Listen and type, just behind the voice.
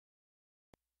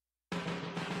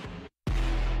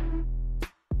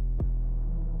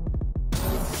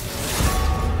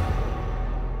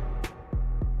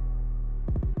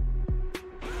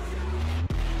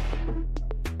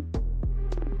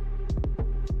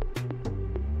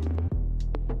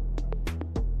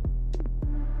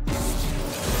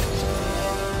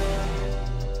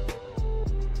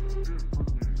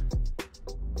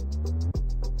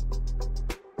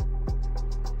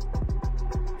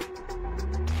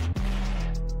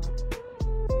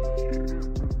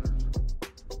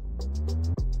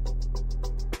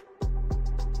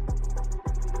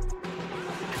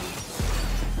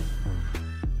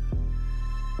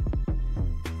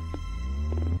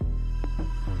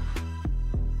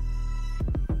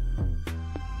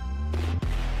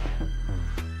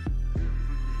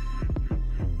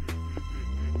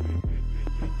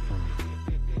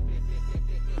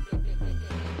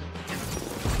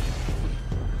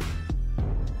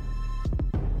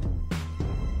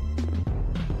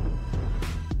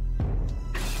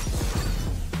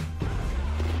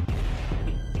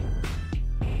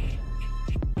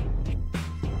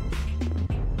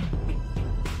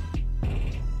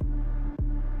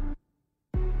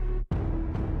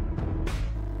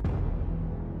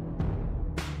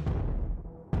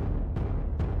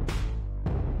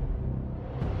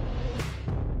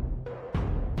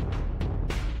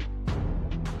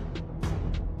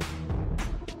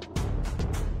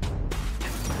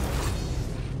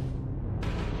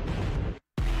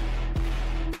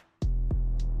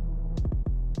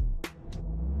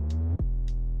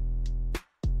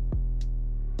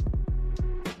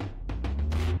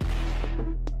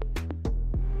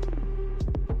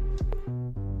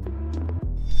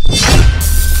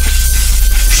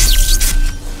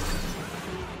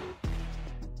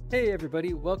Hey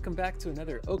everybody, welcome back to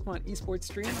another Oakmont esports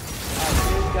stream.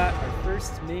 Today we got our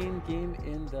first main game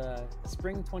in the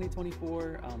spring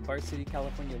 2024 Varsity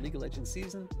California League of Legends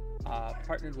season.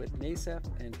 Partnered with NASEF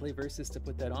and Play Versus to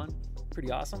put that on.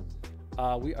 Pretty awesome.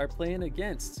 We are playing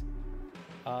against,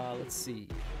 let's see.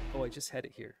 Oh, I just had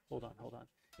it here. Hold on.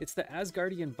 It's the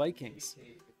Asgardian Vikings.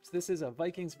 So this is a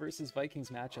Vikings versus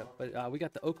Vikings matchup. But we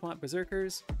got the Oakmont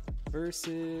Berserkers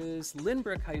versus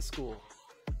Lynbrook High School.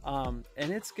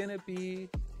 And it's gonna be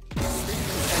a pretty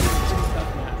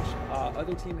tough match.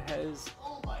 Other team has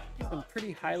some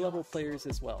pretty high-level players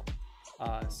as well.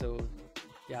 So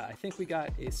yeah, I think we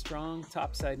got a strong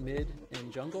topside mid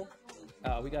and jungle.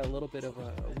 We got a little bit of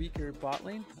a weaker bot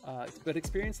lane, but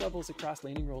experience levels across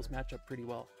laning roles match up pretty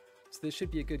well. So this should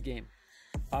be a good game.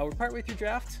 We're partway through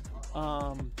draft,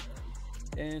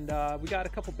 and we got a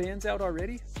couple bans out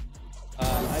already. I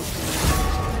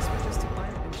can just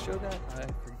decline and show that. I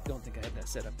don't think I have that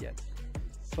set up yet,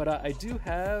 but I do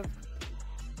have.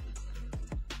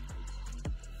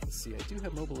 Let's see, I do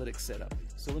have Mobilytics set up.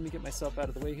 So let me get myself out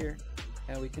of the way here,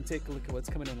 and we can take a look at what's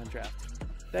coming in on draft.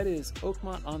 That is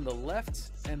Oakmont on the left,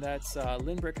 and that's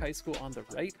Lynbrook High School on the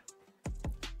right.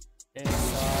 And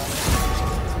these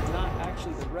are not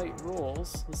actually the right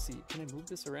roles. Let's see, can I move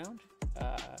this around?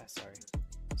 Sorry,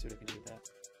 let's see what I can do with that.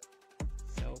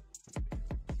 Nope.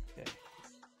 Okay.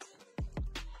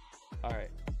 All right.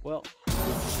 Well,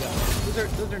 yeah,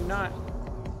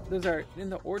 those are in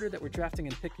the order that we're drafting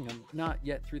and picking them, not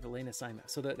yet through the lane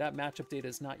assignment. So that matchup data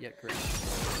is not yet correct.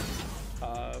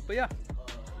 But yeah.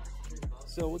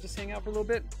 So we'll just hang out for a little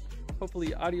bit.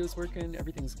 Hopefully audio's working,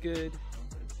 everything's good.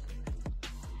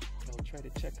 I'll try to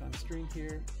check on stream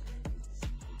here.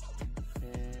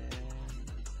 And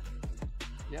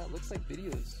yeah, it looks like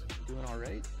video's doing all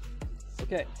right.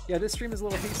 Okay, yeah, this stream is a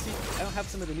little hasty. I don't have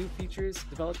some of the new features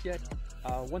developed yet.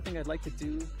 One thing I'd like to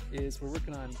do is we're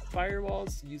working on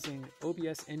firewalls using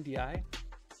OBS NDI,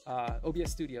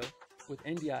 OBS Studio with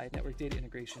NDI, network data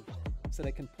integration, so that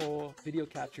I can pull video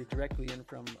capture directly in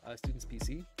from a student's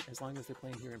PC as long as they're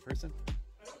playing here in person.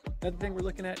 Another thing we're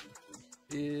looking at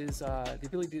is the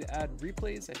ability to add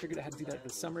replays. I figured I had to do that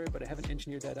this summer, but I haven't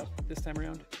engineered that up this time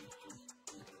around.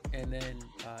 And then,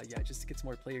 yeah, just to get some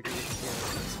more player data,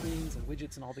 screens and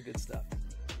widgets and all the good stuff.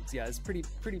 So yeah, it's pretty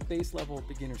base level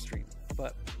beginner stream,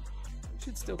 but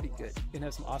should still be good. You can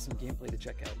have some awesome gameplay to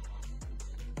check out.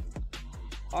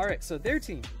 All right, so their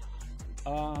team.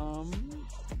 Probably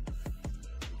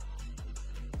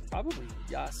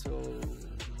Yasuo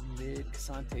mid,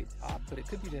 Kasante top, but it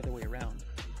could be the other way around.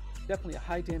 Definitely a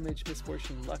high damage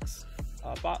Misfortune Lux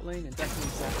bot lane, and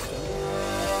definitely Zach jungle.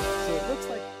 So it looks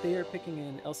like they are picking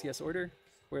in LCS order,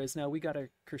 whereas now we got to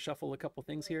kershuffle a couple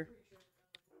things here.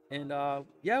 And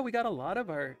yeah, we got a lot of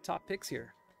our top picks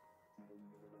here.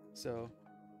 So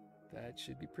that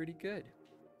should be pretty good.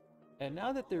 And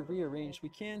now that they're rearranged, we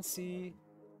can see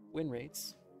win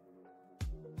rates.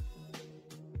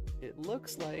 It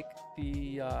looks like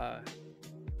the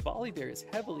Volibear is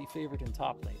heavily favored in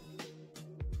top lane.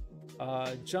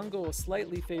 Jungle is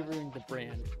slightly favoring the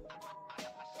brand.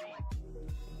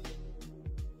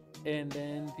 And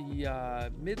then the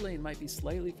mid lane might be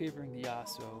slightly favoring the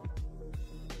Yasuo.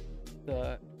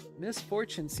 The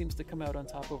Misfortune seems to come out on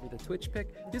top over the Twitch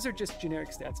pick. These are just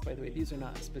generic stats, by the way. These are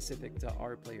not specific to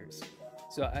our players.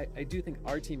 So I do think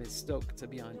our team is stoked to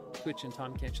be on Twitch and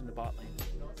Tom Kench in the bot lane.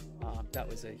 That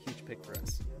was a huge pick for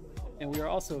us. And we are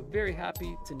also very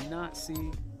happy to not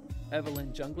see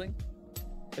Evelyn jungling,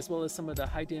 as well as some of the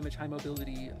high damage, high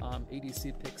mobility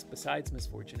ADC picks besides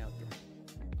Misfortune out there.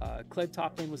 Kled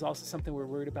top lane was also something we're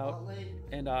worried about.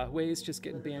 And Wei is just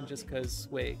getting banned just because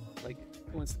Wei, like,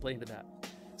 who wants to play into that?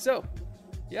 So,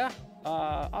 yeah,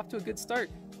 off to a good start.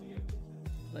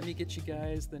 Let me get you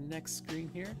guys the next screen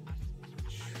here.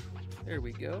 There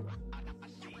we go.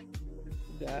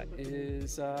 That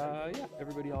is, yeah,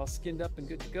 everybody all skinned up and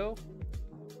good to go.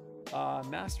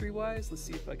 Mastery-wise, let's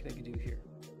see if I can do here.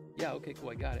 Yeah, okay,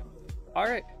 cool, I got it. All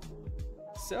right,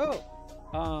 so,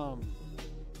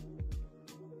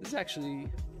 this is actually,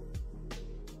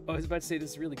 oh, I was about to say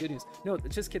this is really good news. No,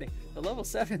 just kidding. The level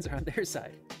 7s are on their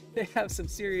side. They have some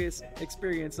serious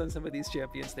experience on some of these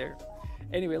champions there.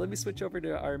 Anyway, let me switch over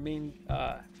to our main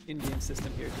in-game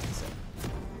system here just a second.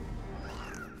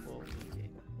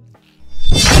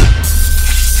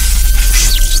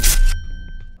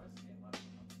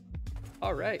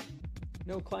 All right,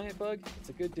 no client bug, it's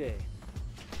a good day.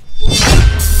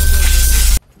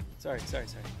 Sorry.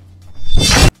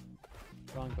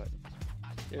 Wrong button.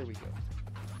 There we go.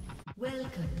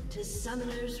 Welcome to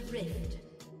Summoner's Rift.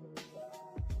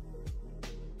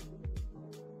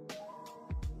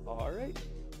 All right.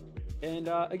 And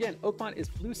again, Oakmont is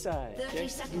blue side. 30 Okay?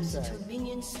 seconds Blue side. until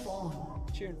minions spawn.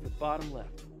 Cheering for bottom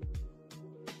left.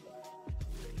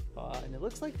 And it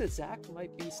looks like the Zac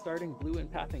might be starting blue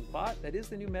and pathing bot. That is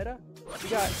the new meta. We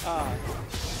got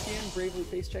Scan bravely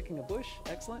face checking a bush.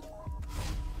 Excellent.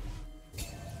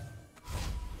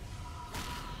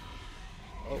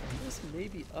 Oh, this may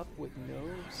be up with no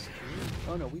stream.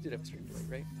 Oh no, we did have a stream delay,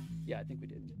 right? Yeah, I think we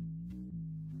did.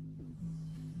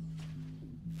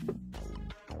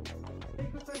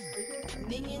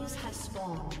 Minions have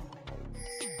spawned.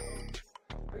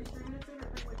 Are you 3 minutes in or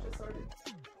pretty much just started?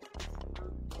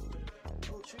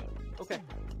 Oh shoot. Okay.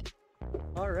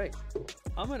 Alright.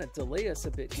 I'm gonna delay us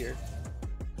a bit here.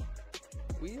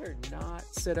 We are not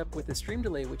set up with a stream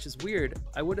delay, which is weird.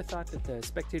 I would have thought that the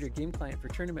spectator game client for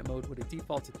tournament mode would have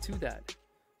defaulted to that.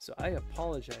 So I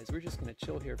apologize. We're just gonna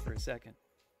chill here for a second.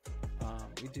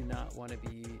 We do not want to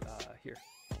be here.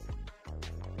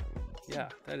 Yeah,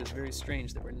 that is very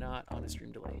strange that we're not on a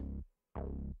stream delay.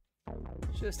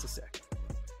 Just a sec.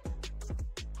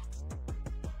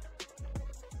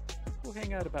 We'll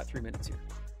hang out about 3 minutes here.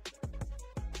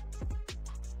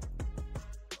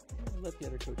 And let the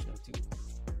other coach know too.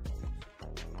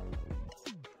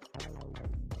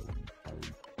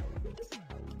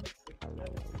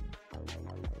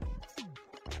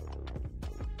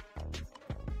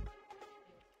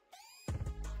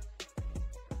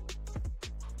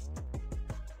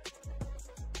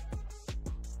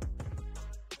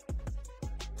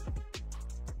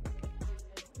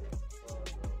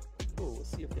 We'll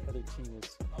see if the other team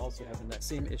is also having that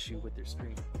same issue with their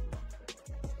stream.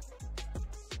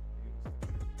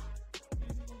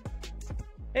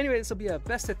 Anyway, this will be a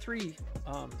best of 3,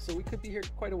 so we could be here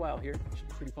quite a while here. Should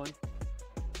be pretty fun.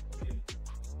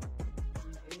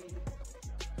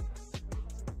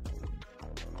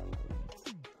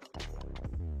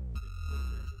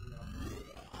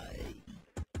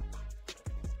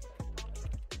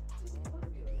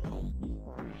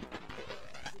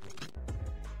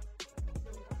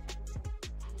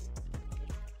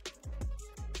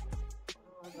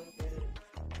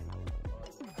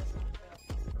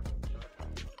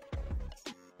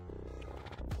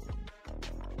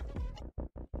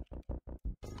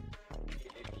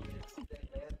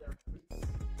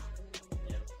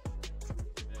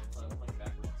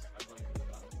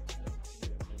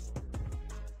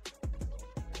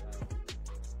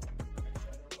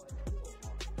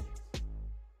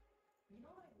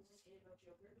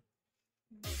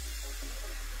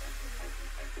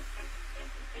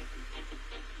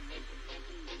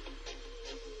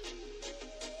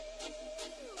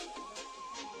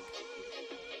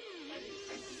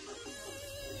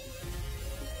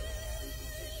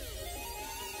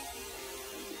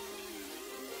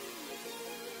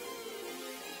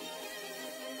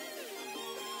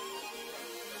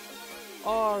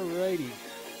 Alrighty,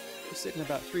 we're sitting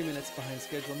about 3 minutes behind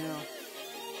schedule now.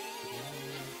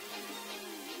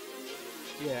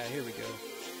 Yeah, here we go.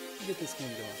 Let's get this game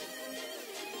going.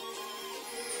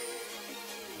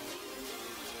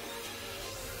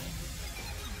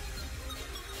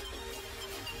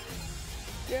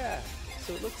 Yeah,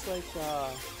 so it looks like,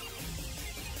 oh,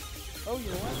 you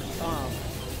know what?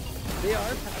 They are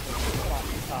passing to the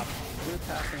top. We're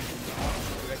passing in the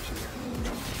opposite direction here.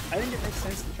 I think it makes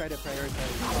sense to try to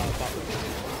prioritize bot lane.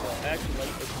 So I actually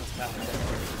like Oakmont's path in that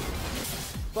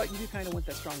direction. But you do kind of want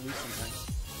that strong lead sometimes.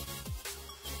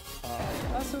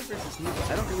 Also versus Nico,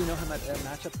 I don't really know how that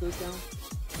matchup goes down. I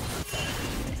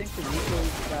think the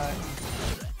Nico's got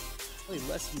probably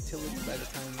less utility by the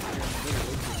time you're in the middle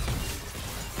late game.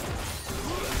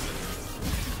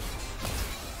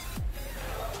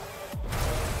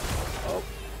 Oh,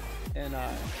 and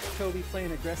Kobe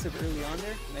playing aggressive early on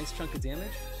there. Nice chunk of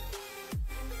damage.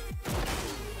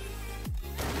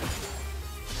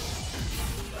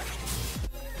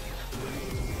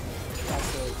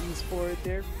 Also ease forward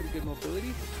there, pretty good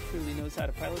mobility. Clearly knows how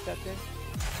to pilot that thing.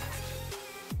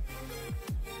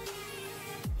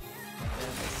 And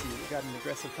let's see, we got an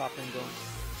aggressive top lane going.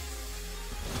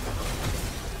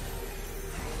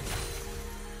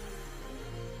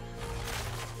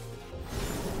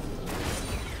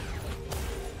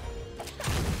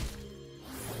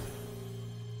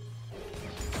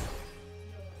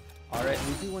 Alright,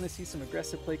 we do want to see some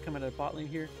aggressive play coming out of bot lane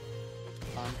here.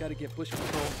 Got to get bush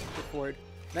control, get forward.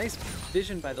 Nice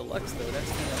vision by the Lux though, that's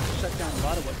going to shut down a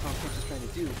lot of what Comcast is trying to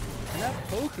do. And that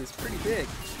poke is pretty big.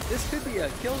 This could be a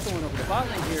kill going over the bot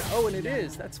lane here. Oh, and it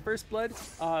is. That's first blood,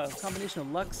 combination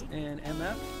of Lux and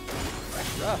MF.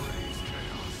 That's rough.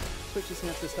 Twitch is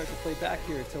going to have to start to play back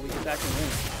here until we get back in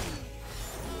lane.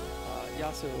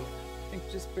 Yasuo, I think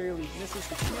just barely misses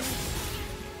the kill.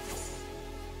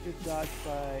 Good dodge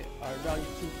by our valiant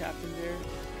team captain there.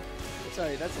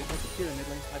 Sorry, that's a hero mid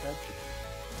lane, my bad.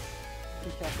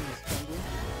 Team captain is jungling.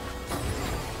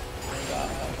 And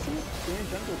let's see what Dan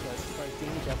Jungle does as far as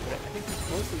damage output. I think he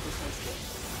mostly just wants to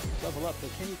level up,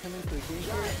 but can you come in for a game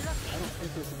here? I don't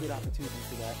think there's a good opportunity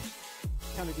for that.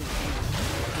 Counter game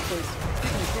because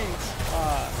speaking of ganks,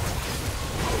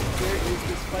 there is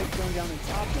this fight going down in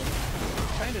top lane,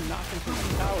 trying to knock him from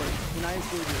the tower. Denies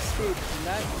where to escape, and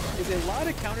that is a lot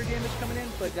of counter damage coming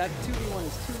in, but that 2v1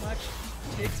 is too much.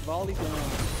 Takes volley down.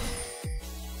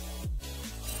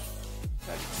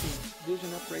 Got some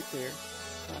vision up right there.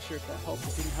 Not sure if that helped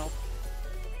or didn't help.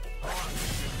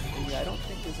 And yeah, I don't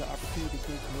think there's an opportunity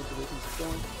to move the way things are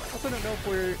going. Also don't know if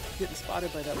we're getting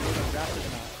spotted by that little raptor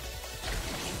or not.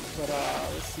 But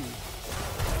let's see.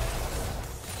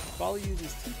 Volley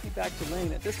uses TP back to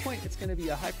lane. At this point, it's going to be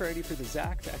a high priority for the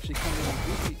Zac to actually come in and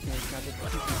repeat games now that the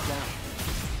TP's down.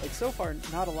 Like so far,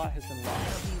 not a lot has been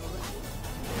lost.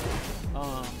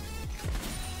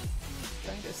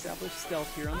 Trying to establish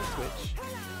stealth here on the Twitch.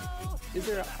 Is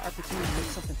there an opportunity to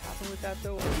make something happen with that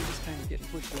though, or are we just kind of getting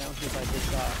pushed around here by this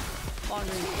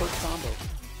long-range poke combo?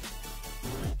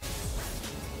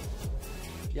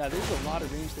 Yeah, there's a lot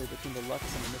of range there between the Lux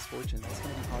and the Misfortune. That's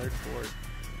going to be hard for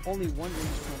only one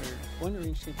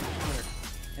range champion counter.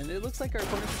 And it looks like our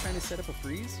opponents are trying to set up a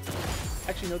freeze.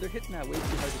 Actually, no, they're hitting that way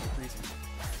too hard with the freezing.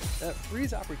 That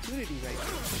freeze opportunity right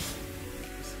there.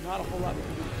 There's not a whole lot we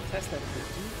can do to contest that if they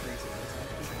do freeze it.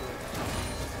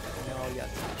 No, yeah,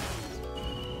 it's not.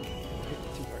 Hit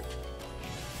it too hard.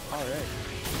 Alright.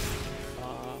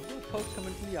 Little poke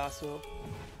coming from the Yasuo.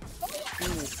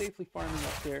 Being safely farming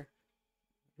up there.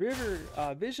 River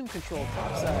vision control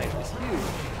topside is huge.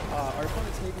 Our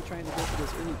opponents may be trying to go for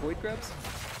those early void grubs.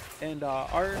 And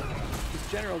our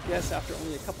general guess after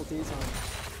only a couple days on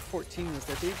 14 is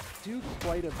that they do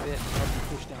quite a bit of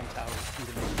the push down towers through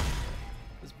the main.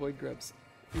 Those void grubs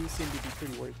do seem to be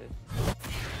pretty worth it.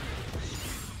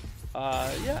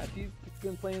 Yeah, if you've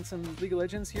been playing some League of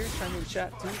Legends here, chime in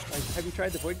chat too. Like, have you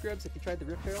tried the void grubs? Have you tried the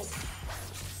Rift Herald?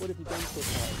 What have you done so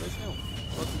far? Let us know.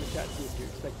 Welcome to chat too if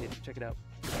you're spectating. Check it out.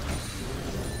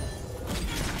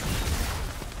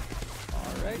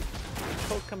 Alright.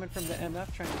 Poke coming from the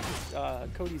MF, trying to keep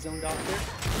Cody zoned off there.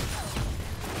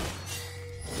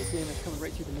 Good damage coming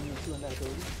right through the minion too on that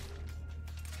ability.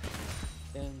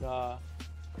 And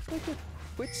looks like the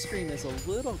Twitch stream is a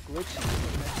little glitchy.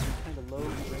 Kind of low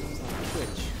frames on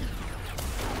Twitch.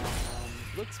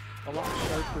 Looks a lot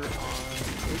sharper on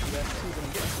OBS too, but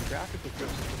I'm getting some graphical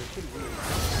glitches that are pretty weird.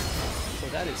 So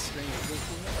that is strange.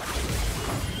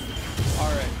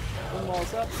 Alright, one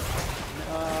wall's up.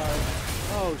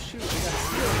 Oh shoot, we got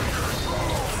steal.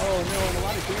 Oh no, and a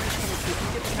lot of damage coming through. Can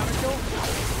you get the counter kill?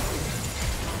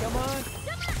 Come on.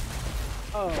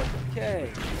 Okay.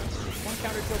 One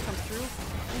counter kill comes through.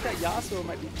 I think that Yasuo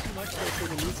might be too much for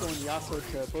the Nico and Yasuo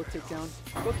to both take down.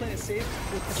 Both playing it safe.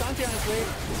 With Cassandra on his way,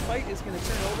 this fight is going to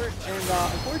turn over. And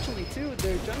unfortunately too,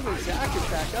 their jungler Zac is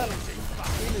back up. This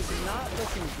game is not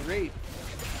looking great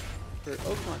for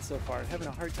Oakmont so far. Having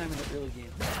a hard time in the early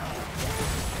game.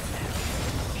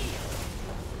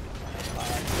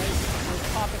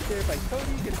 Nice pop up there by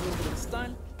Cody, gets a little bit of a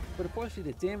stun, but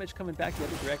unfortunately the damage coming back the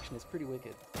other direction is pretty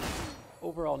wicked.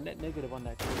 Overall net negative on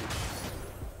that Cody.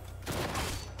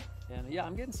 And yeah,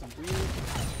 I'm getting some weird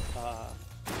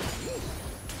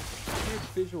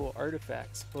visual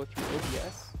artifacts, both through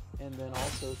OBS and then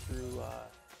also through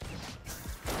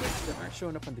Twitch that aren't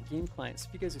showing up on the game client. So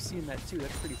if you guys are seeing that too,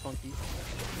 that's pretty funky.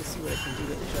 Let's see what I can do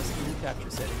to adjust the capture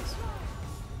settings.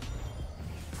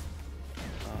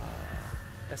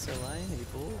 SLI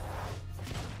enabled.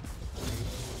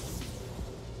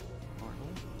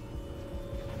 Arnold.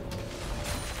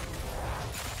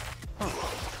 Huh.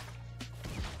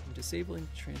 I'm disabling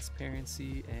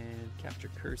transparency and capture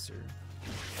cursor.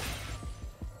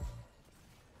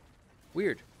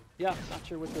 Weird. Yeah, not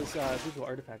sure what those visual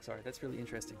artifacts are. That's really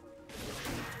interesting.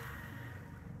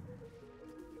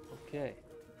 Okay.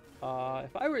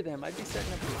 If I were them, I'd be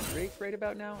setting up a Drake right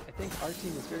about now. I think our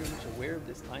team is very much aware of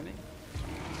this timing.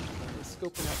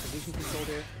 Scoping out the vision control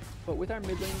there, but with our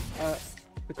mid lane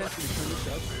potentially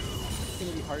turning up, it's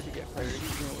going to be hard to get priority.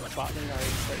 You know, with bot lane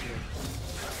already starting to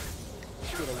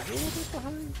get a little bit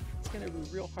behind. It's going to be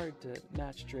real hard to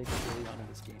match Drake early on in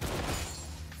this game.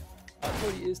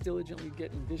 Cody is diligently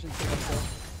getting vision set up though,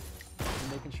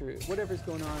 and making sure whatever's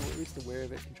going on, we're at least aware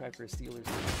of it, can try for a steal or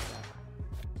something like that.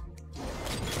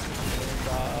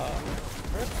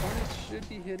 And our opponents should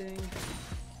be hitting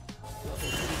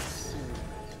soon.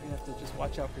 You have to just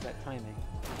watch out for that timing.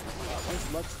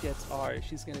 Once Lux gets R,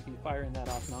 she's going to be firing that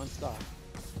off non-stop.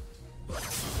 Take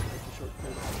a short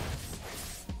curve.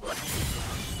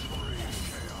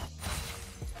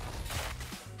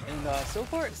 And so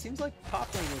far, it seems like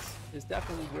top lane is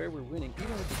definitely where we're winning,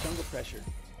 even with the jungle pressure.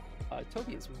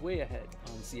 Toby is way ahead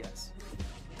on CS.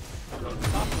 Top lane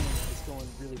is going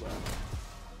really well.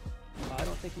 I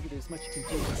don't think there's much you can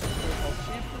do with the health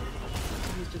champion.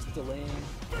 He's just delaying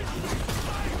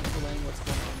what's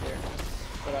going on there.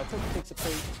 But Toby takes a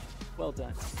plate. Well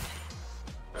done.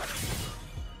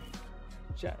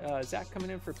 Zach coming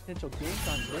in for potential gank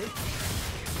on Blake.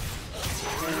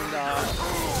 And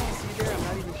CC there, I'm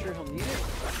not even sure he'll need it.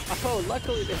 Oh,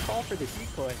 luckily they fall for the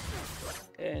decoy.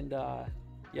 And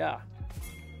yeah,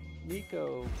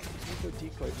 Nico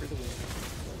decoy for the win.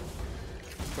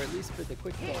 Or at least for the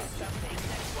quick kill.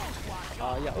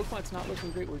 Yeah, Oakmont's not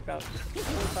looking great. We're about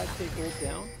 45k gold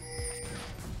down.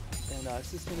 And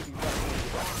this is going to be rough.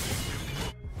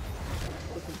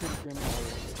 Looking pretty grim all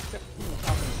around. Except, you know,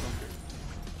 top of the bunker.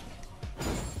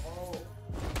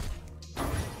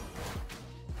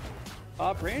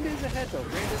 Brand is ahead though.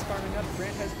 Brand is farming up.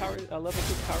 Brand has power, level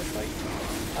 6 power fight.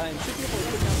 And should be able to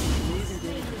put down some amazing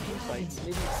damage in team fights.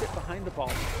 Maybe sit behind the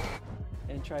ball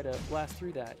and try to blast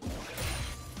through that.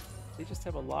 They just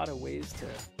have a lot of ways to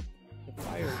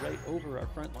fire right over our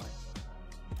front line.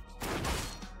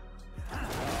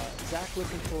 Zach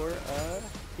looking for a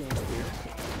game here.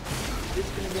 It's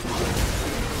going to get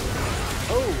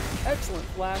oh, excellent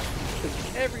flash. Took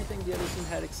everything the other team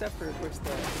had except for, of course,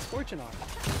 the Scorching Arm.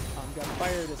 Got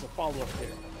fired as a follow-up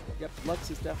there. Yep, Lux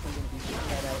is definitely going to be shooting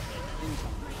that out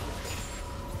anytime.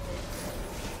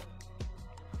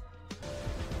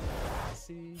 Let's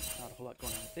see, not a whole lot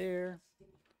going on there.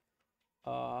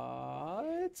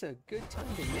 It's a good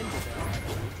time to end it out.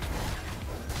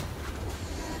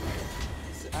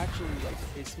 It's actually like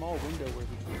a small window where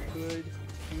we could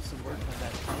do some work on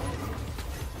that.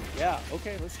 Yeah,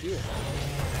 okay, let's do it.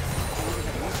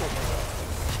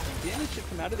 Damage should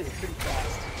come out of there pretty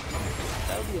fast.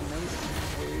 That would be a nice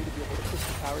way to be able to push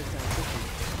the powers down quickly.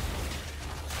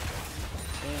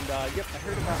 And yep, I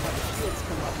heard about how the shields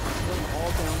come up going all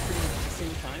down pretty much at the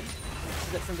same time. So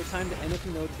that from the time the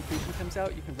NFE notification comes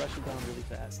out, you can rush them down really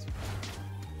fast.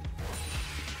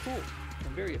 Cool.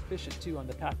 And very efficient too on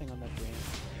the pathing on that brand.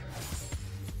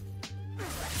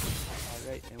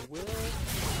 Alright, and will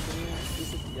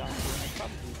visit the Yasuo? I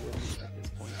probably will at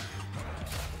this point.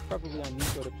 Probably on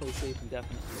Nico to play safe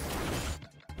indefinitely.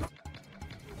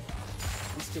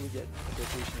 At least till we get a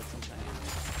rotation of some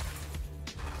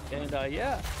kind. And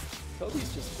yeah,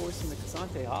 Toby's just forcing the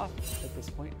Cassante off at this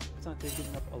point. Cassante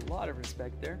giving up a lot of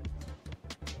respect there.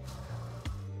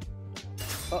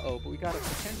 Uh-oh, but we got a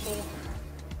potential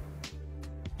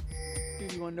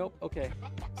 2v1. Nope, okay.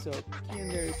 So Kian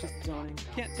there is just zoning.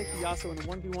 Can't take the Yasuo in a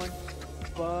 1v1,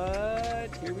 but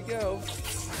here we go.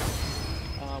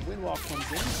 Windwall comes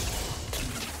in,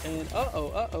 and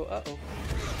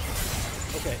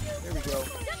okay, there we go.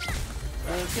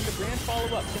 And can the brand follow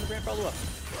up?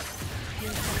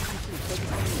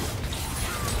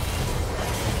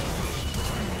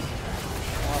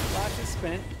 Flash is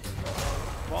spent.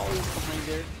 Wally is behind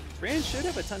there. Brand should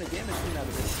have a ton of damage coming out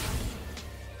of this,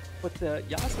 but the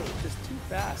Yasuo is just too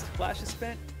fast. Flash is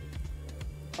spent.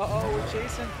 We're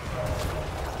chasing.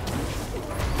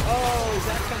 Oh,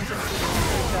 Zach comes in for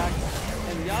the attack,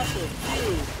 and Yasuo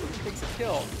takes a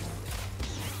kill.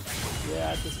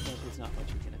 Yeah, at this point, there's not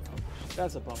much we can accomplish.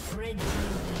 That's a bummer. I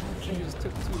think it just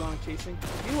took too long chasing.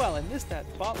 Meanwhile, I missed that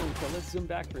bot lane kill. Let's zoom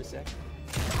back for a sec.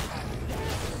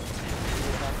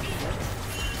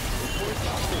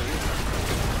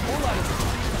 Whole lot of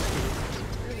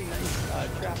really nice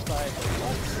trap by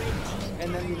Lux, and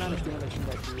then the amount of damage from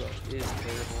that duo is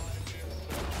terrible.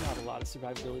 Not a lot of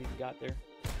survivability we got there.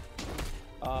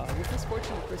 With this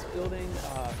fortune, of course, building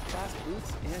fast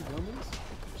boots and Yomus,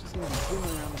 she's going to be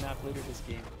zooming around the map later this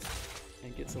game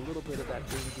and gets a little bit of that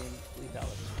early game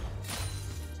lethality.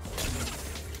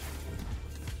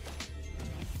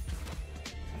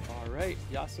 Alright,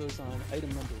 Yasuo's on item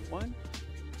number 1.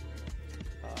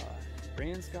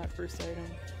 Brand's got first item.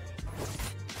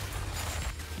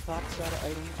 Top's got an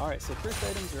item. Alright, so first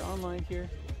items are online here.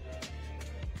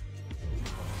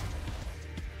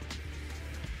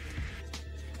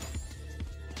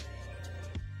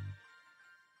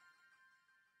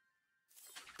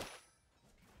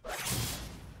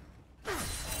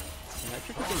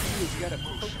 Tricky thing too is you gotta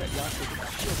poke that Yasuo with the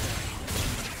shield down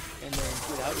and then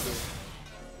get out of there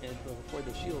and before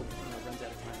the shield runs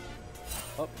out of time.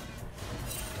 Up.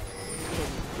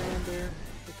 Brand there,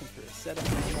 looking for a setup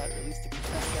shot, or at least to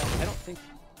contest that. I don't think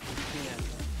we can.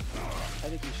 I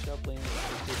think we shove lane.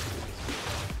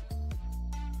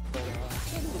 but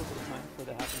still a little bit of time before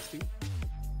that happens too.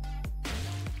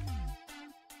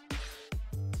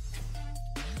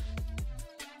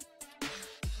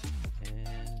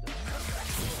 And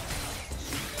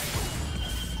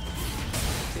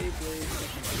Beyblade,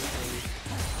 second Beyblade.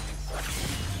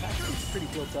 Actually pretty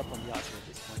built up on the Yasuo at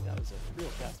this point. That was a real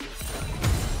fast pace.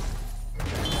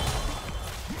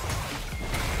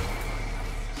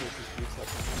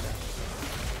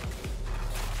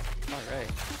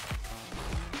 Alright.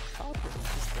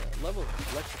 Just the level of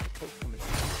electrical poke from his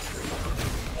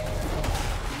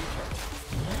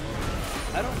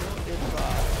I don't know if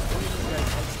one of you guys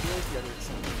had skills the other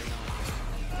something or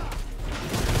not.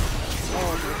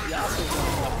 Oh, the Yasuo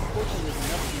unfortunately there's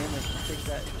enough damage to take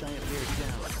that giant layer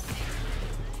down.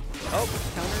 Oh,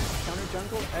 counter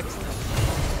jungle, excellent.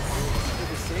 For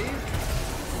the save.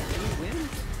 Did we win?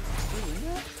 Did we win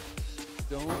that?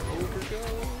 Don't overgo.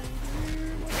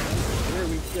 There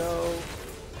we go.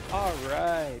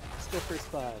 Alright. Still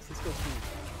first class. Let's go team.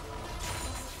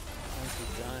 Nicely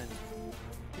done.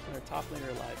 Keeping our top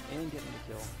laner alive and getting the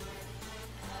kill.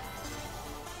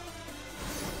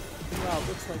 Wow,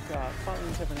 looks like bot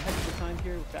lane's having a heck of a time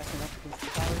here with backing up against the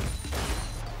tower.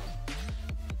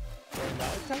 And the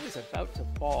tower is about to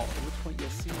fall, at which point you'll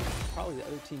see probably the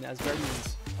other team,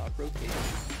 Asgardians, rotate.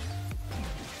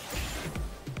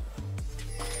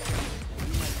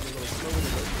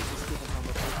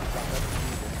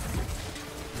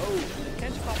 Oh,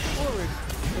 Kench popped forward,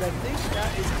 but I think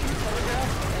that is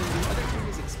telegraphed, and the other team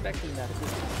is expecting that at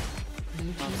this point.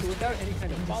 So without any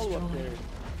kind of follow-up there,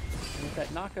 and with that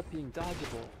knockup being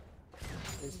dodgeable,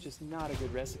 it's just not a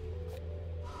good recipe.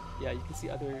 Yeah, you can see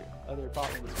other bot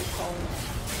laners just calling.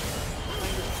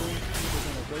 Kind of think they're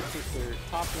going to rotate their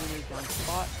top laner down to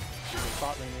bot, and their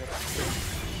bot laner up to first.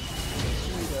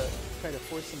 Continue to try to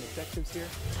force some objectives here.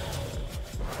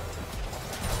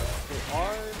 They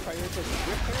are prioritizing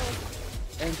Rift Herald,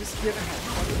 and just given how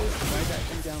hard it is to ride that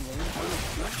thing down lane, I would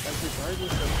think that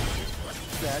regardless of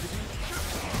strategy,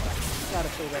 you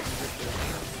gotta throw that in Rift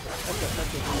Herald.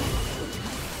 That's a really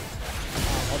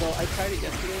although I tried it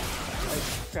yesterday, I was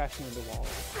crashing into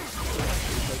walls.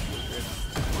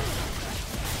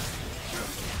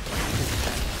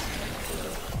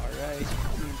 Alright,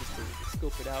 just to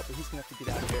scope it out, but he's gonna have to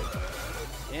get out of there.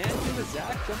 And do the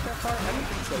Zach jump that far? I don't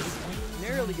think so. He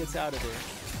narrowly gets out of there.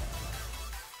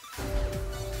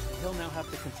 And he'll now have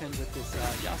to contend with this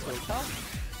Yasuo top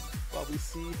while we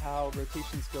see how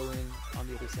rotations go in on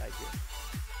the other side here.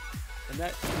 And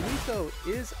that Nico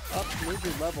is up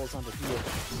major levels on the heal.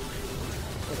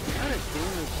 But the amount of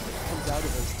damage that comes out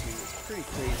of those two is pretty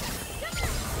crazy.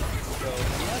 So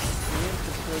yes, man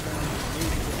can throw down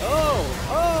major.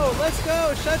 Oh, let's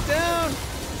go! Shut down!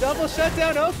 Double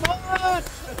shutdown Oakmont!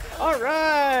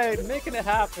 Alright, making it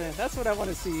happen. That's what I want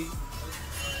to see.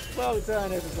 Well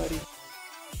done, everybody.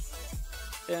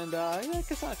 And yeah,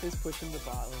 Casante's pushing the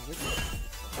bot lane.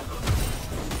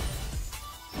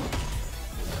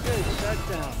 Good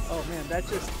shutdown. Oh man, that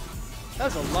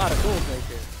was a lot of gold right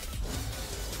there.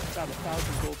 About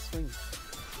 1,000 gold swing.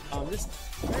 This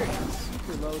player is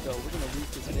super low though. We're gonna lose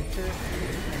this victor,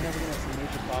 and then we're gonna have some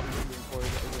major problems moving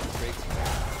forward that we're gonna break.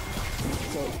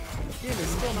 So the game is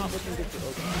still not looking good for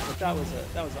Oakmont, but that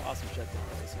was an awesome shutdown.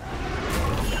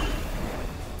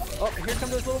 Oh, here come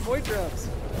those little void drops.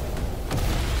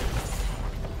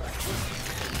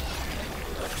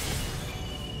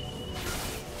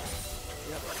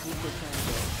 Yep, we're trying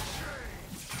to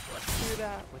clear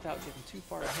that without getting too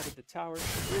far ahead of the tower.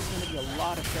 There's going to be a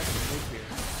lot of pressure right here.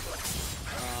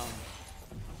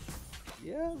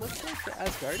 Yeah, looks like the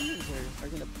Asgardians are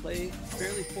going to play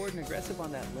fairly forward and aggressive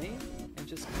on that lane and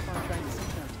just keep on trying to sit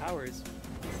down towers,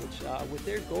 which with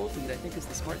their gold lead I think is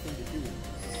the smart thing to do.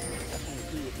 Definitely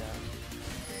agree with that.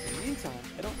 In the meantime,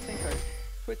 I don't think our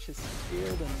Twitch has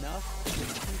scaled enough to get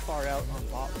too far out on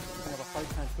bot lane. We're going to have a hard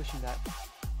time pushing that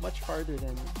much farther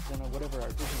than whatever our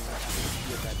vision might have to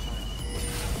be at that time.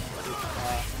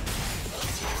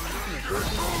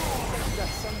 We've got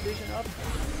some vision up,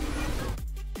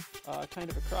 kind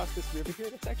of across this river here.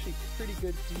 That's actually pretty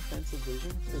good defensive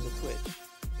vision for the Twitch.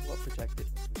 Well protected.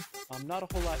 Not a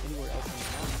whole lot anywhere else on the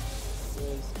map.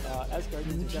 Whereas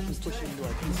Asgardians are definitely pushing into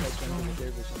our B-side jungle with their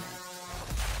vision.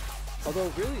 Although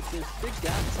really, there's big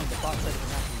gaps on the bot side of the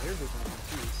map in their vision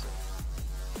too. So.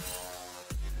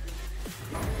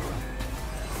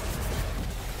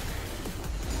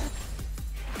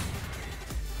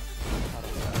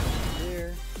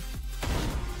 There.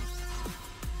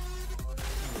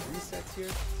 Resets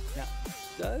here. Now,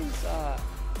 does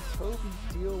Toby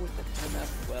deal with the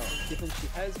MF well, given she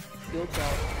has built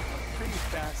out a pretty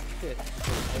fast pit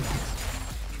for the Vikings?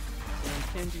 And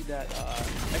can do that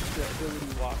extra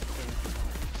ability walk thing.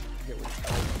 I forget what it's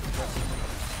called.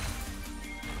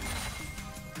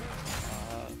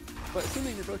 But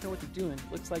assuming they both know what they're doing,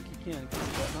 looks like you can, because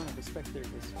the amount of respect there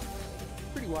was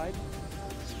pretty wide.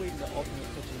 Just waiting to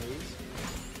alternate catching waves.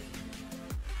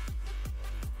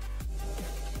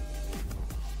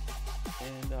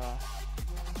 And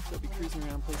they'll be cruising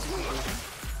around places with vision.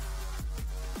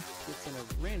 Gets in a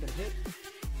random hit.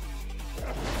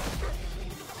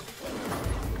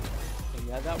 And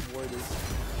yeah, that ward is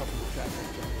helping to track that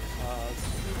jump.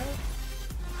 Do we have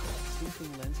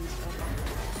swooping lens and stuff?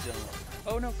 Jump.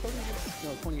 Oh no, Cody gets,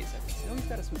 no, 28 seconds. No, he's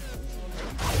got a swooping lens.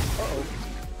 Uh-oh.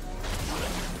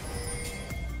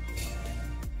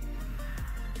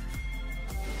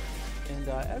 And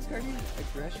Asgardian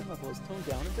aggression level is toned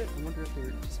down a bit. I wonder if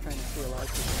they're just trying to stay alive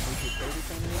because the major predator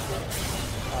trying to make it.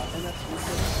 And that's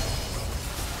really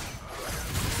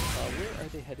where are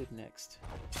they headed next?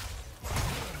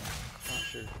 Not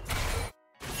sure.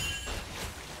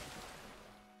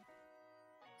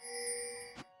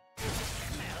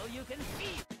 Now you can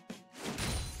see.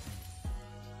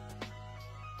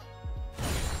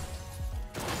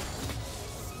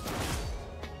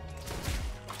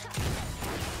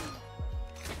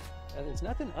 There's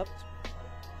nothing up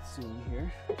soon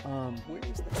here. Where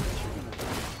is the pressure gonna be?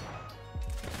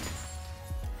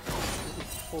 Really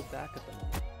pulled back at the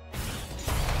moment.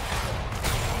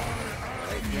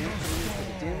 Alright, Ram for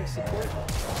the damage support.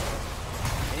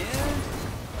 And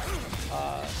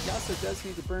Yasuo does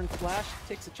need to burn flash,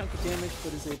 takes a chunk of damage,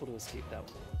 but is able to escape that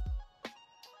one.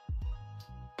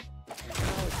 And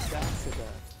now it's back to the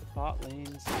bot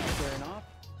lanes squaring off.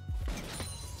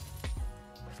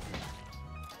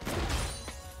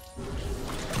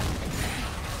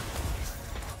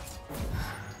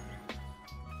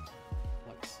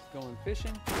 Going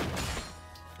fishing.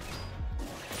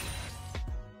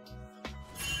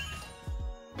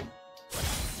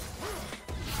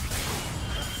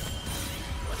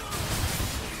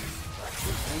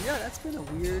 And yeah, that's been a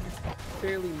weird,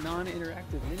 fairly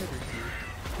non-interactive minute or two.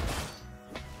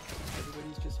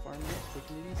 Everybody's just farming it,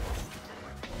 taking it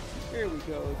easy. Here we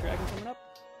go, dragon coming up.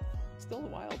 Still a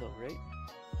while though, right?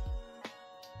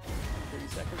 30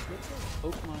 seconds, looks like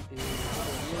Oakmont is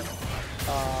going in.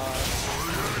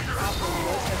 Apple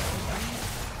does have TP.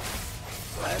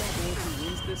 I don't know if he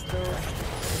wins this though. I'm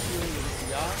feeling it's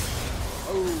Yas.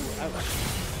 Oh, ouch.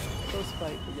 Close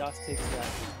fight, but Yas takes that.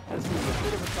 That's going to be a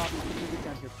bit of a problem if we can get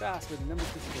down here fast with the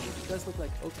numbers disadvantage. It does look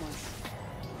like Oakmont's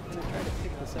going to try to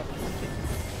pick this up.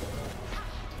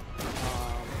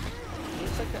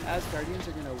 Looks like the Asgardians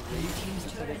are going to wait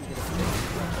until they can get a pick.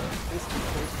 This is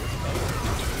close to this fight.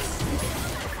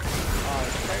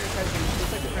 Prioritizing,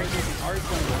 looks like the prioritizing are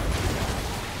going on.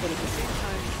 But at the same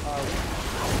time,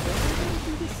 they're going to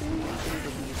do the same.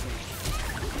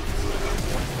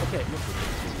 Okay, let's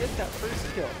get that first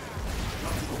kill.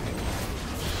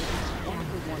 One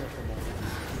for one at the moment.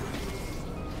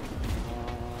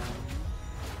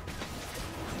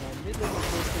 Mid lane is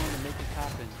close going to make it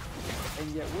happen. And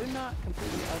yet we're not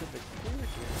completely out of the clear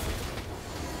here.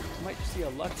 You might see a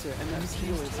Luxor and that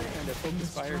Stealer is kind of focus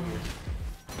fire here.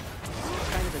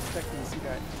 Kind of expecting to see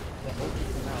that ulti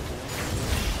come out.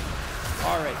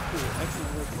 Alright, cool.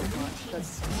 Excellent work, Oakmont.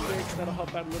 That's 6, that'll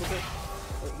help out a little bit.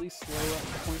 Or at least slow up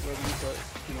the point where we need to,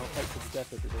 fight to the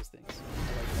death over those things.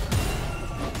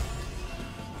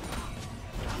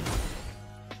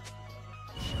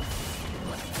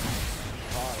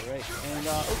 Alright, and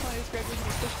Oakmont is gradually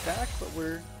getting pushed back, but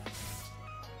we're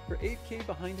 8k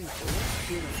behind in total,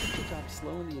 doing a good job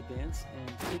slowing the advance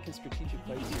and taking strategic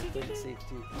fights here, playing it safe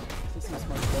too. This is a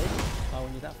smart play.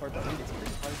 When you're that far behind, it's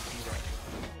pretty hard to do that.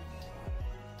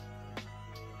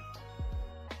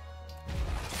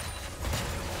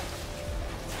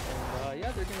 And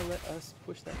yeah, they're going to let us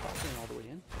push that top lane all the way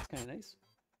in. That's kind of nice.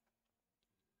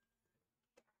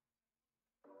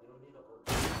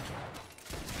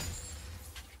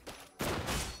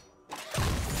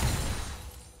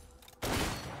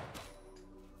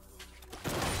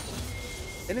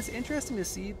 And it's interesting to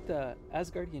see the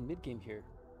Asgardian mid-game here.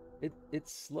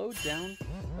 It's slowed down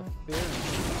a fair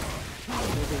amount.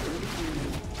 They're really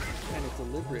being kind of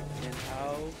deliberate in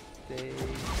how they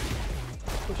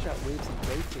push out waves and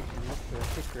rotate and look for a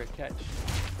pick or a catch.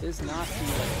 It is not the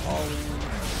like all in,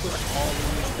 push all in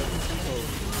type of tempo.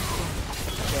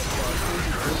 But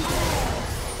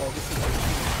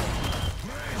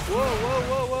whoa, whoa,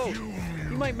 whoa, whoa!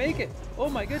 He might make it! Oh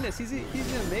my goodness, he's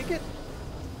gonna make it?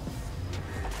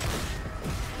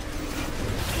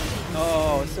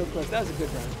 Oh, so close. That was a good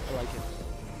run. I like it.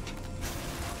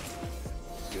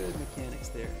 Good mechanics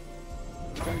there.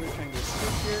 Jungler trying to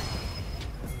escape here.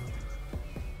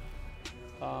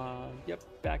 Yep,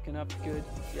 backing up, good.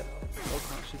 Yep,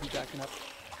 Oakmont should be backing up.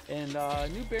 And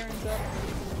new Baron's up.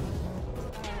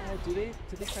 Do they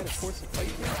try to force a fight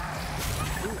here?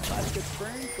 Ooh, Clash gets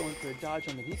burned, going for a dodge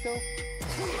on the Vico.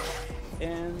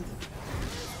 And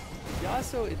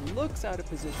Yasuo, it looks out of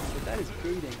position, but that is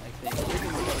baiting, I think. They're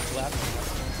going to get a collapse.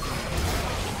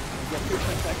 Yeah, pretty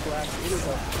much that collapse. It is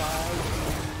a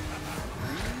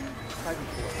 5-4.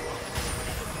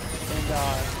 And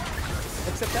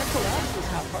except that collapse was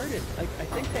half-hearted. Like, I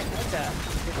think they had that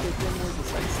if they'd been more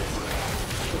decisive.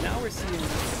 But now we're seeing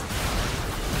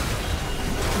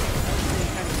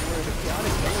kind of more of a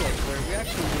chaotic melee where we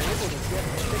actually were able to get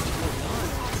things going on.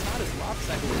 It's not as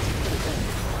lopsided as it could have been.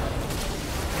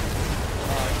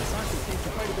 Sancho takes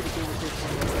quite a bit of damage here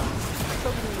for us.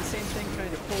 Still doing the same thing,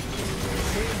 trying to pull through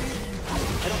safety.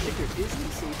 I don't think there is any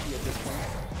safety at this point.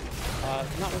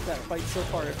 Not with that fight so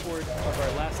far forward of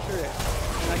our last turret.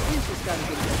 And I think just got a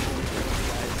good reaction for these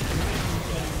guys.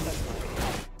 That's fine.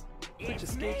 Twitch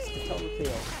escapes to tell the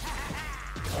tale.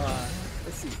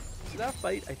 Let's see. So that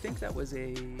fight, I think that was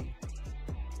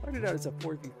started out as a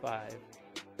 4v5.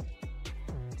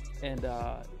 And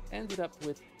ended up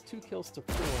with 2 kills to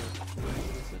 4.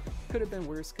 Could have been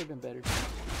worse, could have been better.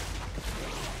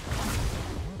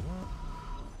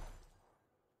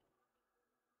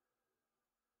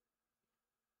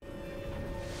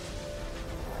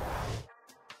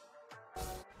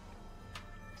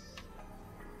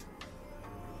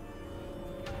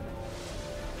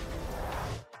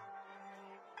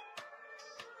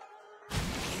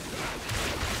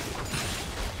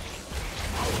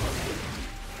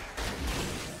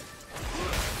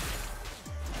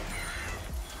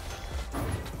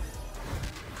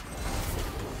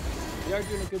 They are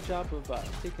doing a good job of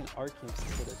taking our camps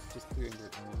instead of just clearing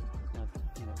their own. Now,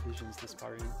 you know, Vision's this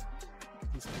far in.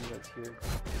 These right here.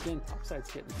 Again, topside's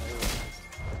getting prioritized.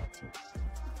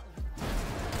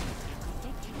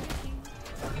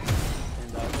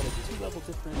 And got a 2-level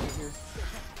differential here.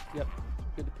 Yep,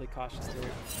 good to play cautious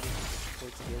there.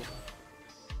 Support skill.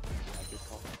 Good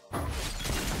call.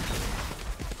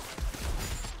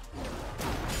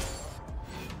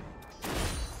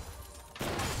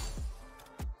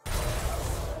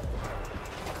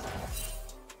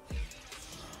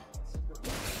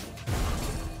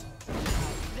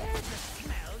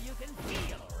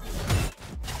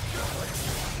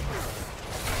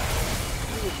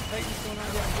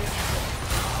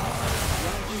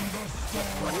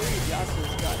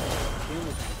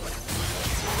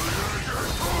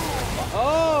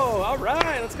 Oh, all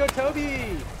right, let's go,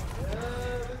 Toby.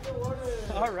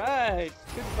 All right,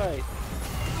 good fight.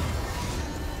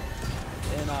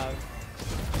 And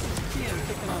Ian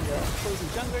picking on the opposing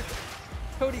jungler.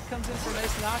 Cody comes in for a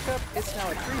nice knockup. It's now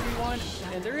a 3v1,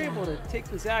 and they're able to take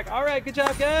the Zac. All right, good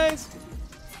job, guys.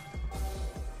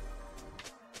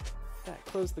 That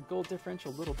closed the gold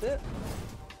differential a little bit.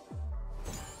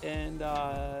 And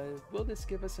will this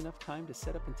give us enough time to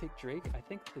set up and take Drake? I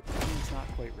think the timing's not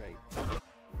quite right.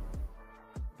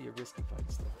 Be a risky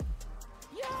fight still.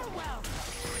 You're welcome.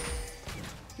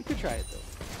 We could try it though.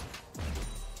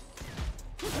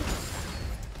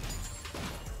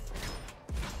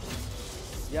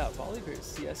 Yeah, Volibear's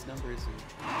CS numbers and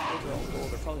overall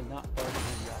gold are probably not far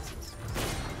behind Yasu's.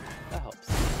 That helps.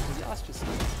 So Yas just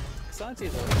Xante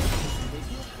though, they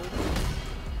feel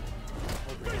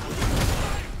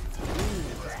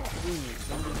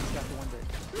He's got the one that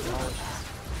demolishes.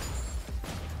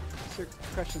 Start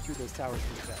crushing through those towers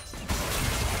pretty fast.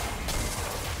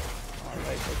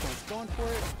 Alright, Oakmont's going for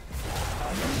it.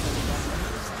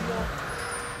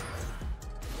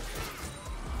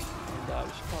 And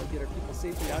we should probably get our people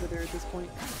safely out of there at this point.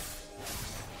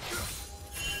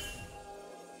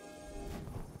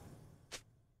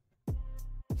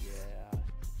 Yeah.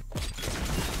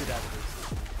 Get out of there.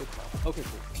 Good call. Okay,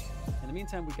 cool. In the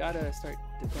meantime, we gotta start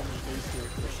defending the base here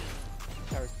because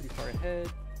the tower's pretty far ahead.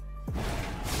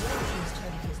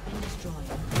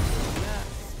 Yeah,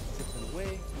 tip them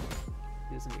away.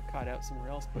 He doesn't get caught out somewhere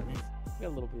else, but we got a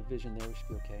little bit of vision there. We should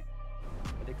be okay.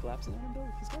 Are they collapsing on him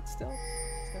though? He's got stealth.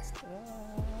 He's got stealth.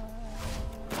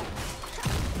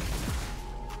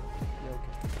 Yeah,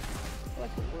 okay. I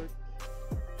like the word.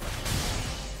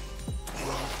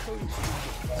 Cody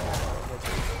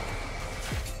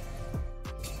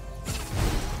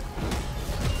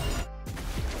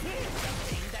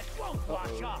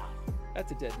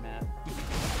That's a dead man.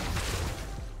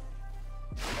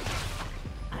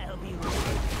 I'll be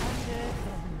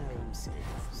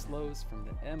Slows from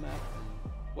the MF.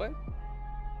 What?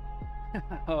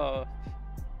 Oh,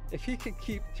 if he could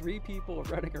keep 3 people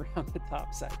running around the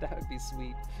top side, that would be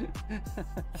sweet.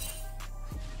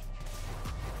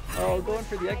 Oh, going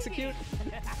for the execute?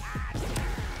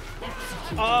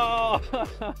 Oh!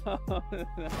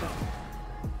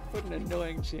 What an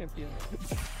annoying champion.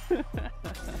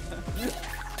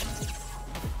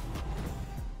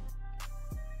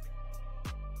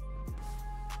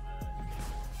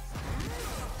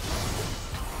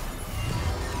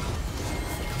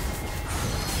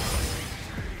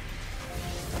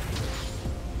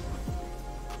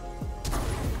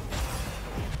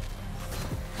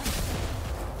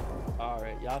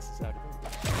 Alright, Yas is out of it.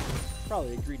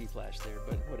 Probably a greedy flash there,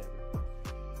 but whatever.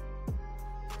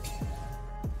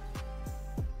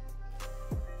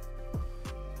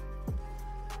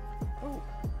 Oh,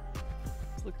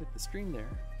 let's look at the stream there.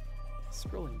 The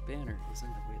scrolling banner is in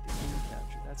the way of the game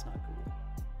capture. That's not cool.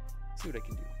 See what I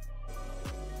can do.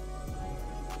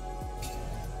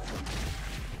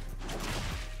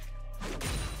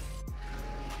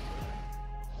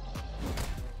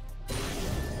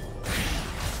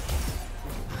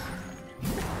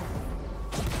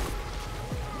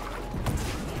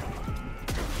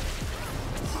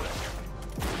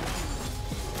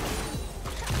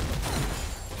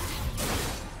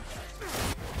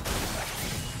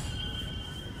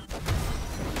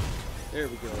 There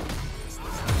we go.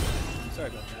 Sorry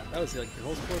about that. That was like your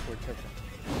whole scoreboard covered up.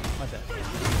 My bad.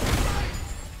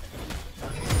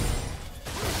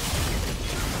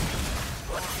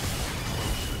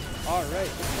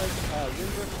 Alright, looks like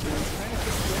Lynbrook is trying to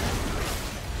fix it.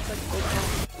 Looks like Oakmont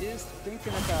is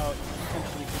thinking about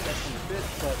potentially contesting a bit,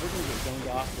 but we're going to get zoned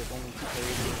off with only 2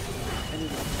 players. And it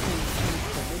is to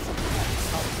make something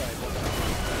outside of that.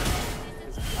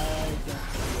 Because I don't see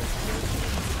it.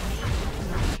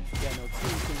 Yeah, no,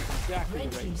 Q's doing exactly the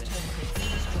right thing.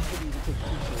 Maybe we take 2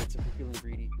 turrets if we're feeling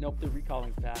greedy. Nope, they're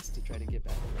recalling fast to try to get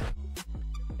back.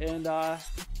 And,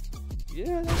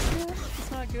 yeah, that's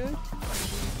not good.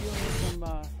 Dealing with some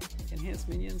enhanced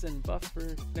minions and buffs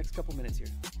for next couple minutes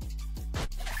here.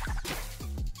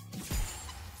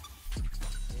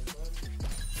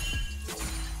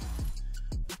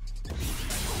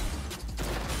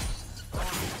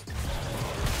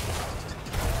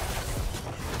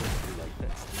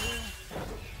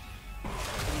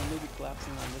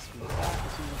 Collapsing on this from the back,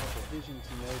 assuming we have the vision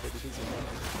to know that it is a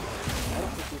number. I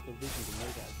don't think we have the vision to know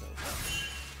that though.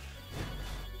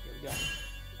 There we go.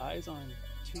 Eyes on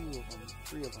 2 of them,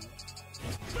 3 of them.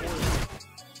 4 of them.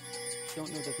 Don't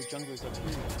know that the jungler's up here.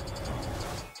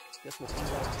 Guess we'll find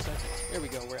out in a second. There we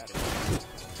go, we're at it.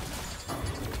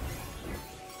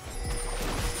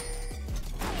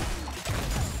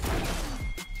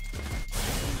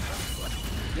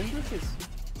 Lynbrook is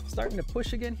starting to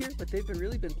push again here, but they've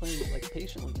really been playing like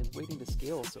patiently and waiting to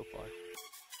scale so far.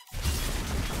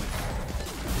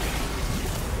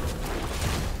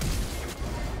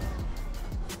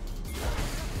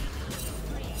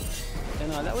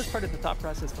 And that was part of the thought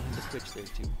process behind the switch there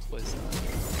too, was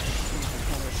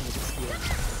countering some of the scaling.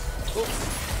 Oh,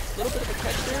 a little bit of a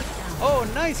catch there. Oh,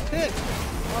 nice pick!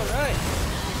 Alright.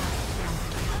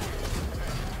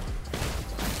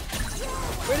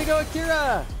 Way to go,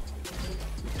 Akira!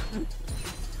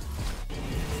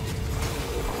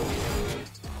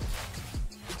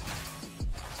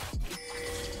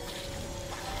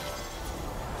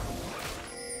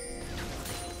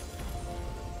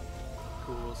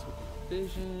 Cool, so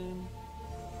vision.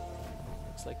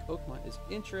 Looks like Oakmont is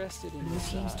interested in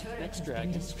this next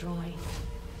dragon.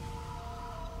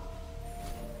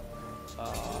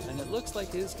 And it looks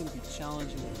like it is going to be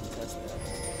challenging to contest that.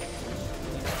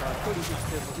 Cody's not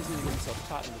careful, he's going to get himself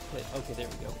caught in the pit. Okay, there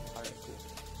we go. Alright, cool.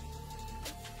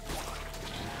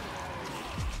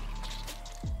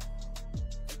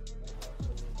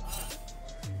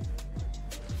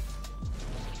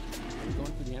 We're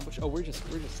going for the ambush. Oh, we're just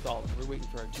stalling. We're waiting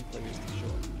for our 2 players to show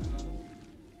up.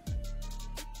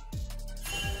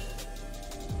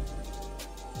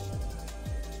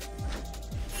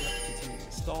 Continue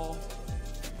to stall.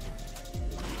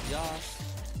 Yas.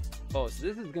 Oh, so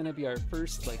this is going to be our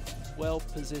first, like,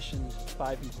 well-positioned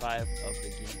 5v5 of the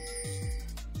game.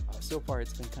 So far,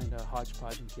 it's been kind of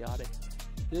hodgepodge and chaotic.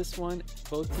 This one,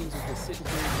 both teams are just sitting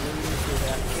here waiting for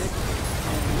that pick.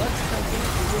 And Lux comes in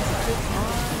to get the pick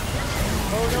on.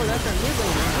 Oh no, that's our mid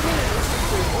laner.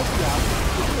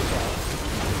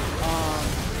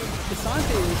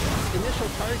 Casante's initial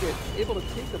target able to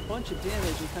take a bunch of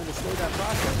damage and kind of slow that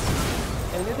process.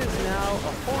 And it is now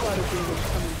a whole lot of damage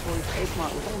coming towards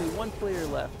Oakmont with only 1 player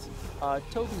left.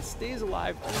 Toby stays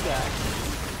alive through that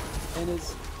and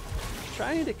is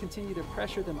trying to continue to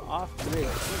pressure them off grid.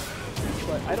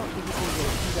 But I don't think he's going to be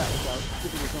able to do that without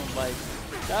giving his own life.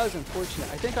 That was unfortunate.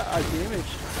 I think our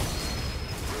damage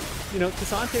You know,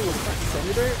 Cassante was front and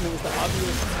center there, and it was the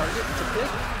obvious target to pick,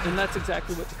 and that's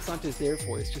exactly what Cassante is there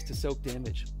for, is just to soak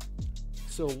damage.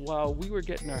 So while we were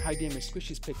getting our high damage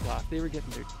squishies picked off, they were getting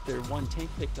their one tank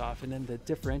picked off, and then the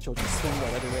differential just swung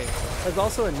that other way. There's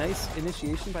also a nice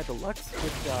initiation by the Lux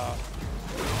with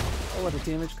a lot of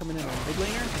damage coming in on mid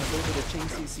laner, and a little bit of chain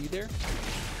CC there.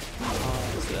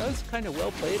 So that was kind of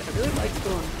well played. I really liked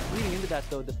going leading into that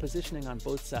though, the positioning on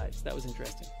both sides. That was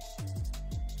interesting.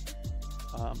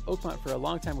 Oakmont for a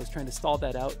long time was trying to stall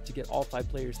that out to get all 5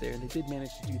 players there, and they did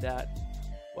manage to do that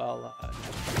while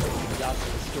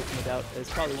Yasuo was scoping it out as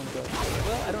probably one of the,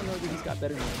 well, I don't know that he's got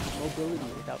better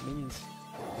mobility without minions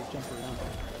to jump around.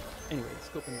 Anyway,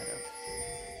 scoping that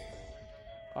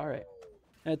out. Alright,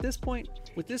 and at this point,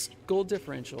 with this gold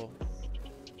differential,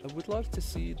 I would love to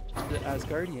see the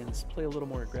Asgardians play a little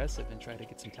more aggressive and try to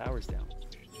get some towers down.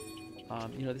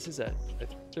 You know, this is a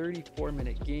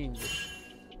 34-minute game, which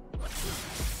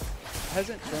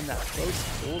hasn't done that close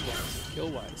gold-wise,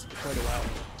 kill-wise for quite a while.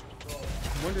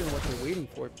 I'm wondering what they're waiting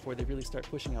for before they really start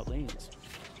pushing out lanes.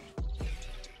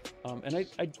 And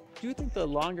I do think the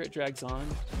longer it drags on,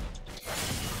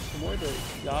 the more the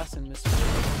Yas and Mr.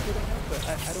 get on out, but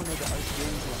I don't know that our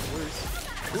game's a lot worse.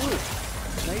 Ooh,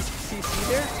 nice CC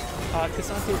there.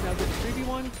 Cassante is now getting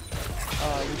 3v1.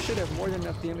 We should have more than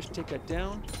enough damage to take that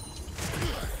down.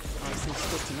 Honestly,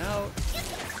 splits him out.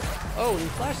 Oh, and he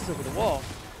flashes over the wall.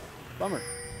 Bummer.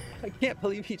 I can't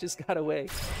believe he just got away.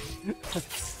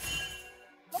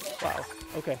 Wow,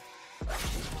 okay.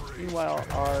 Meanwhile,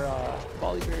 our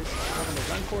volley bears are having to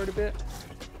run for it a bit,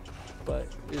 but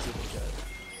it is what it does.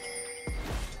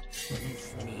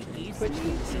 Twitch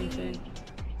doing the same thing.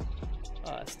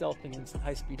 Stealthing and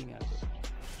high speeding at it.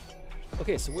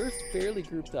 Okay, so we're fairly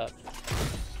grouped up.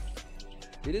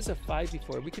 It is a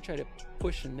 5v4. We could try to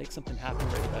push and make something happen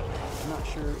right about it. I'm not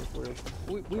sure if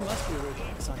we must be aware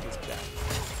that Cassante's back.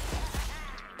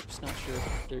 Just not sure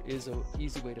if there is an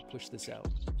easy way to push this out.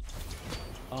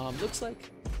 Looks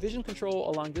like vision control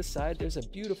along this side. There's a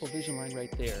beautiful vision line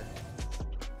right there,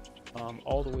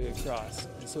 all the way across.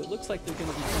 And so it looks like they're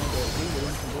going to be trying to bring it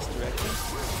in from this direction,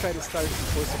 try to start some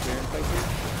closer Baron fight here.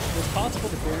 It's possible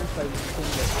the Baron fight is going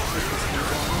to push this move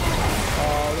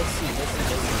on. Let's see.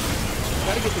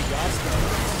 Gotta get the Yas down.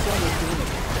 So much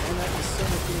damage. And that is so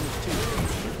much damage too.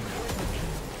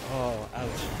 Oh,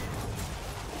 ouch.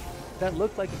 That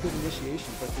looked like a good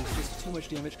initiation, but there's just too much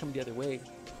damage coming the other way.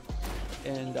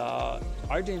 And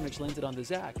our damage landed on the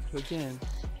Zac, who again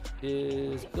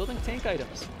is building tank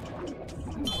items.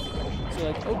 So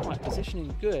like Oakmont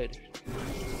positioning good.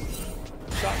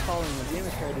 Shot calling and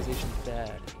damage prioritization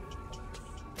bad.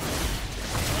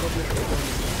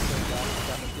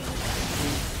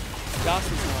 Yas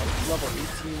is now level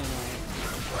 18 and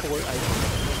 4 items.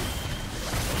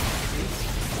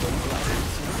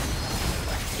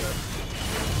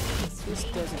 If this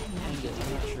doesn't end it, I'm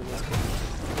not sure what's going on.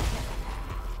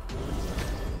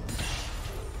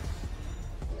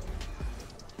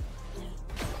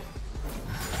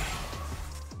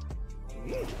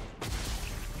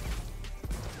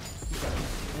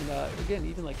 And again,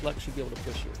 even like Luck should be able to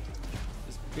push here.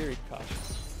 Just very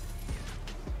cautious.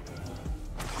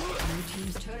 Blue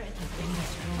team's turret has been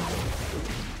destroyed.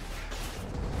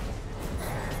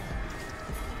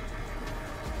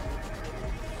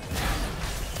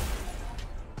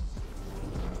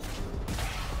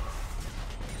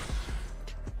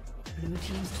 Blue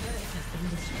team's turret has been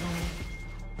destroyed.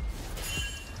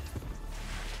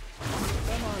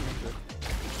 Come on, Lynbrook.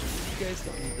 You guys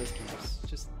don't need those games.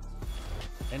 Just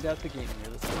end out the game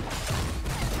here. Let's go.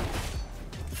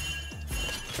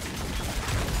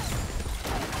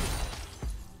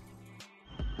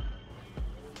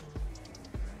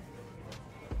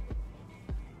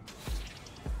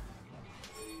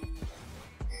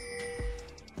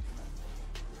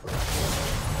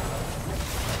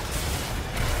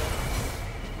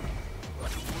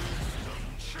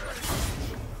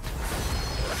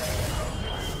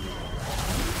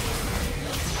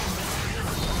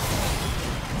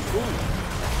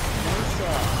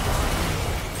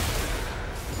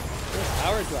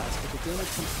 Hourglass, but the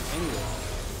damage comes from anywhere.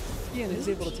 Ian is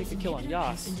able to take a kill on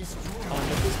Yas. At this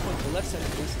point, the left side of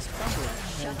the base is crumbling,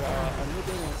 and our mid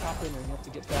laner and top laner have to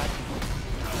get back and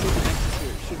save the Nexus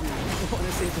here. Should we want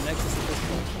to save the Nexus at this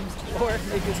point? Or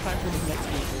maybe it's time for the next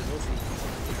game here. We'll see.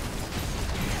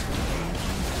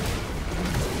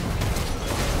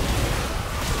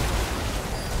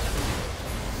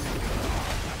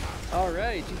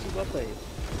 Alright, GG, well played.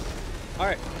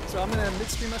 Alright, so I'm going to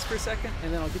midstream us for a second,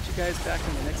 and then I'll get you guys back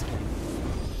in the next game.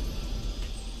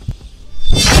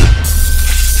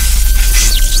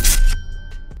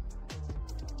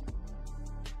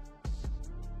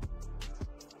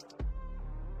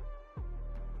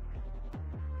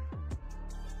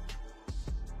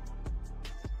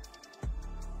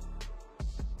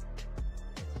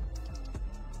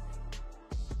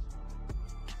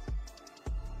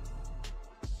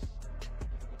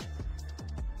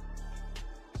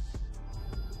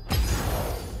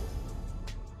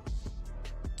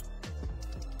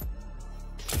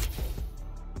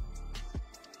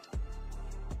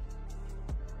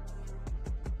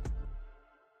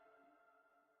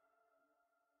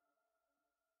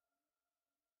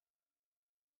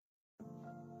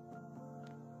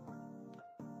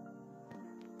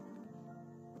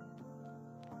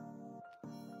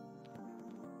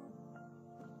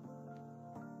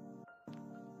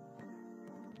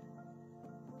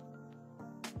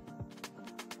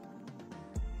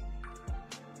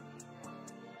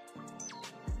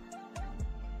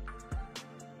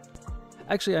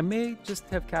 Actually, I may just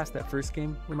have cast that first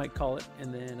game. We might call it,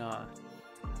 and then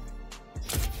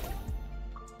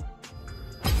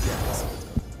yeah,